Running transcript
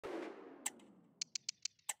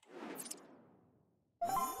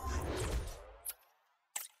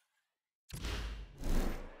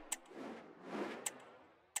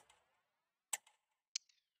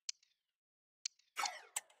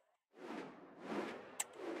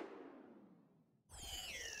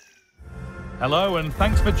Hello and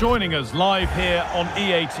thanks for joining us live here on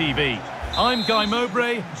EA TV. I'm Guy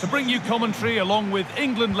Mowbray to bring you commentary along with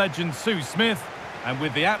England legend Sue Smith. And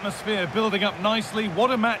with the atmosphere building up nicely,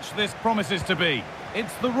 what a match this promises to be.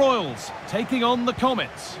 It's the Royals taking on the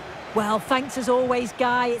Comets. Well, thanks as always,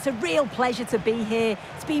 Guy. It's a real pleasure to be here.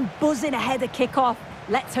 It's been buzzing ahead of kick-off.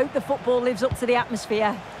 Let's hope the football lives up to the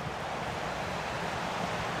atmosphere.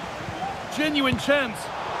 Genuine chance.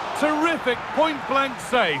 Terrific point-blank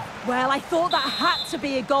save. Well, I thought that had to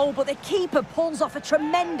be a goal, but the keeper pulls off a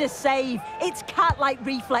tremendous save. It's cat-like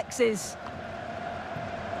reflexes.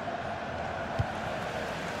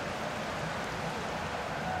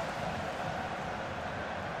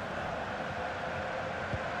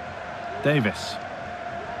 Davis.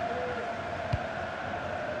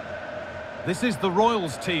 This is the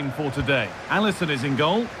Royals team for today. Alisson is in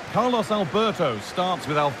goal. Carlos Alberto starts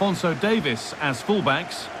with Alphonso Davies as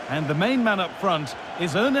fullbacks. And the main man up front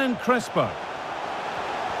is Hernan Crespo.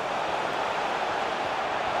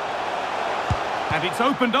 And it's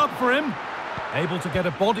opened up for him. Able to get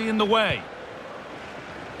a body in the way.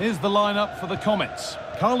 Here's the lineup for the Comets.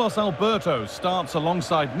 Carlos Alberto starts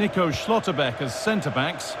alongside Nico Schlotterbeck as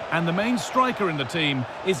centre-backs. And the main striker in the team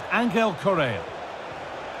is Angel Correa.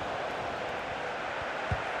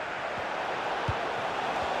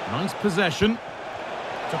 Nice possession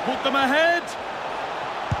to put them ahead.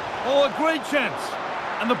 Oh, a great chance.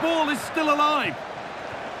 And the ball is still alive.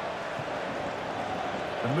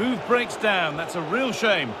 The move breaks down. That's a real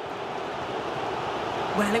shame.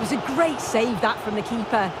 Well, it was a great save, that, from the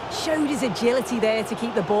keeper. Showed his agility there to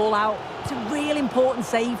keep the ball out. It's a real important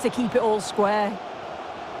save to keep it all square.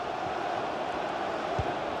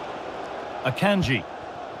 Akanji.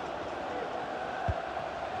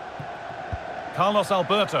 Carlos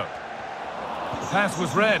Alberto. The pass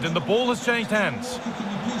was read and the ball has changed hands.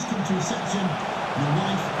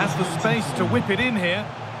 Has the space to whip it in here.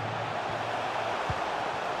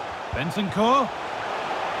 Bentancur.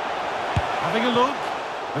 Having a look.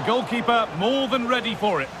 The goalkeeper more than ready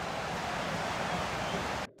for it.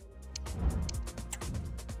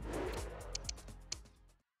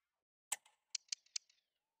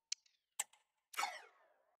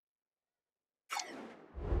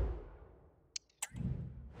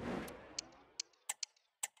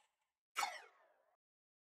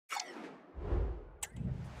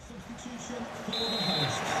 Substitution for the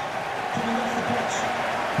hosts. Coming off the pitch,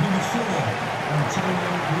 number 4,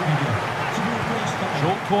 Antonio Rudiger. To be replaced by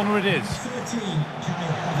Short corner it is. 13, Kai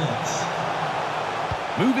Havertz.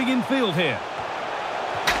 Moving in field here.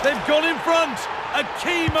 They've gone in front. A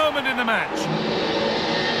key moment in the match.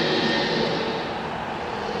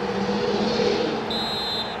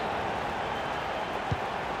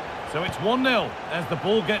 So it's 1-0 as the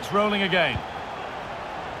ball gets rolling again.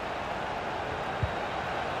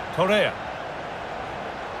 Correa.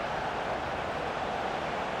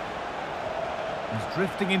 He's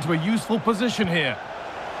drifting into a useful position here.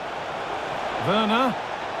 Werner.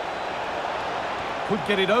 Could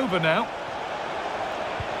get it over now.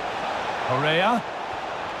 Correa.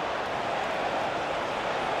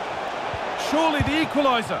 Surely the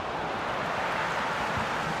equaliser.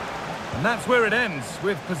 And that's where it ends,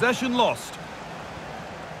 with possession lost.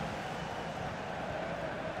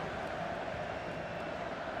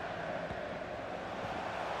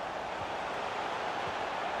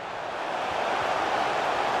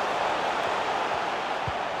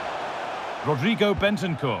 Rodrigo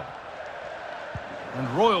Bentancur. And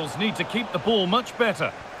Royals need to keep the ball much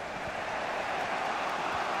better.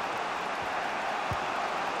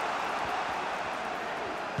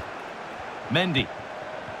 Mendy.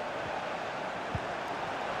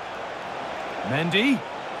 Mendy.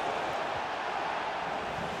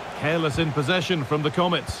 Careless in possession from the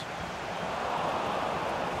Comets.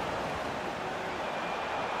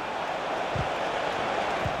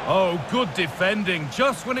 Oh, good defending,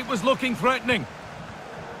 just when it was looking threatening.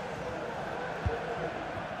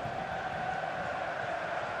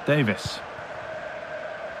 Davis.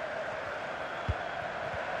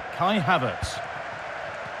 Kai Havertz.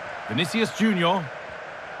 Vinicius Junior.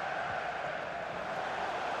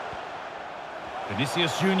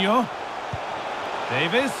 Vinicius Junior.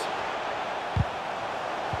 Davis.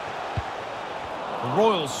 The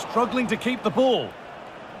Royals struggling to keep the ball.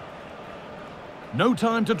 No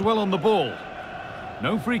time to dwell on the ball.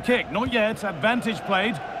 No free kick, not yet. Advantage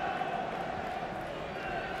played.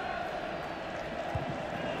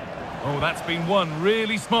 Oh, that's been won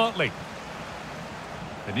really smartly.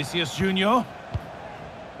 Vinicius Junior.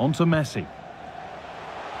 On to Messi.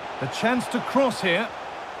 The chance to cross here.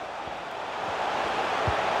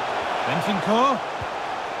 Bentancur.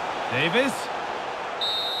 Davis.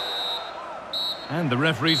 And the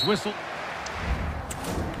referee's whistle.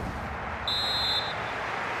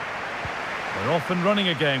 They're off and running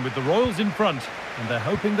again with the Royals in front, and they're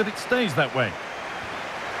hoping that it stays that way.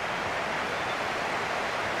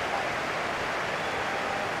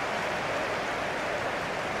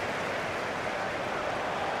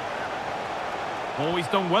 Oh, he's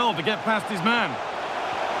done well to get past his man.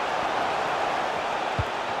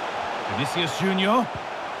 Vinicius Junior.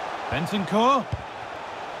 Bentancur.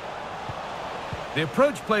 The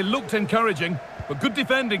approach play looked encouraging, but good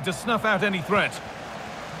defending to snuff out any threat.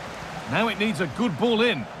 Now it needs a good ball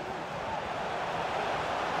in.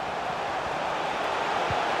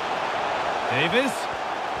 Davis.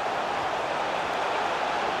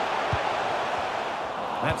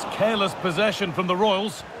 That's careless possession from the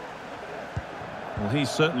Royals. Well,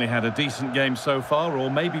 he's certainly had a decent game so far,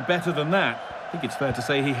 or maybe better than that. I think it's fair to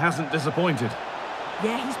say he hasn't disappointed.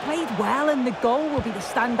 Yeah, he's played well, and the goal will be the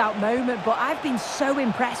standout moment, but I've been so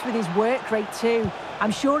impressed with his work rate too.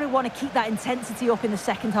 I'm sure he'll want to keep that intensity up in the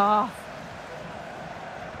second half.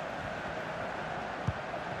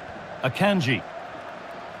 Akanji.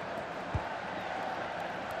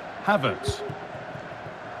 Havertz.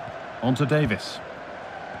 On to Davis.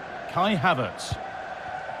 Kai Havertz.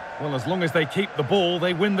 Well, as long as they keep the ball,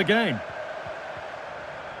 they win the game.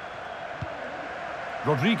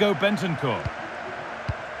 Rodrigo Bentancur.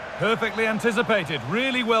 Perfectly anticipated,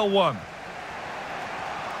 really well won.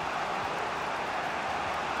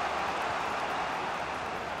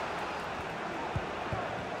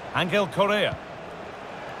 Angel Correa.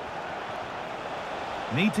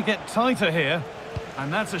 Need to get tighter here,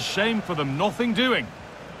 and that's a shame for them, nothing doing.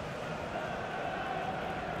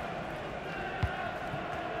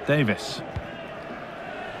 Davis.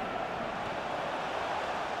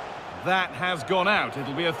 That has gone out,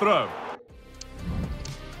 it'll be a throw.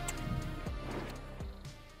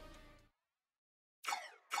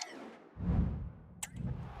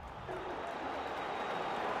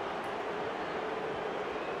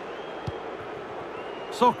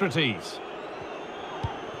 Socrates.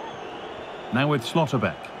 Now with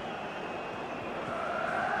Schlotterbeck.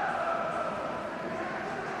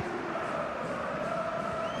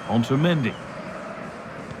 On to Mendy.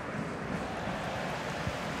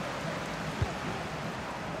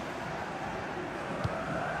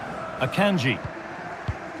 Akanji.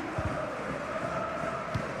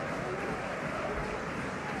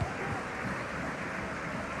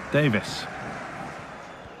 Davis.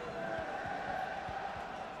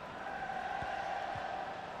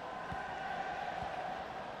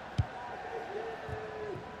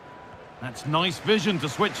 That's nice vision to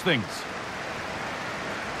switch things.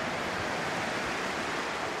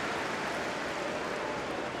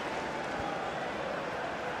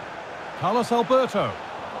 Carlos Alberto.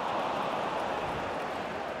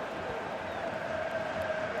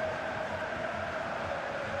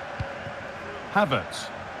 Havertz.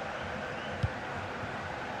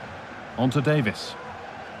 On to Davis.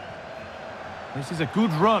 This is a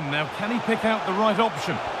good run. Now, can he pick out the right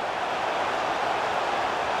option?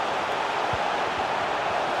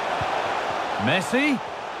 Messi.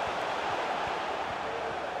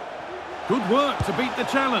 Good work to beat the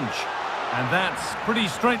challenge. And that's pretty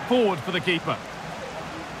straightforward for the keeper.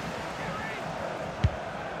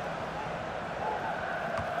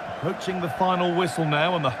 Approaching the final whistle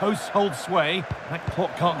now, and the hosts hold sway. That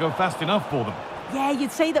clock can't go fast enough for them. Yeah,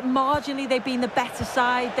 you'd say that marginally they've been the better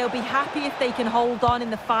side. They'll be happy if they can hold on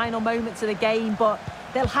in the final moments of the game, but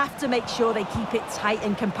they'll have to make sure they keep it tight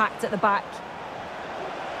and compact at the back.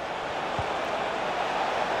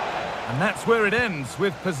 And that's where it ends,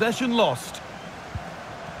 with possession lost.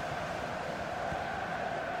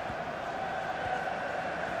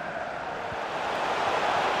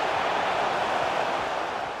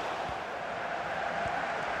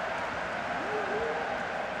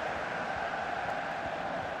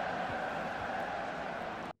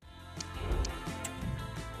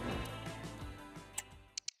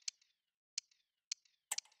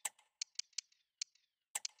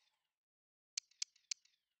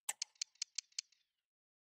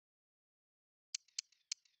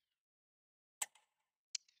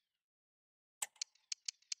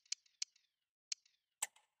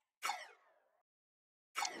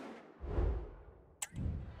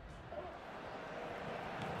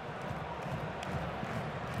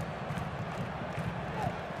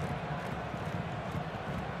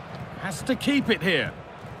 Has to keep it here.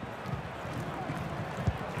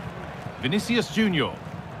 Vinicius Junior.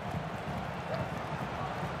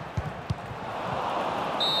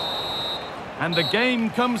 And the game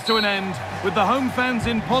comes to an end with the home fans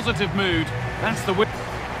in positive mood. That's the win.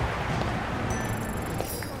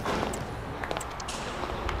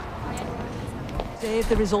 Deserved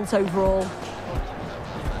the result overall.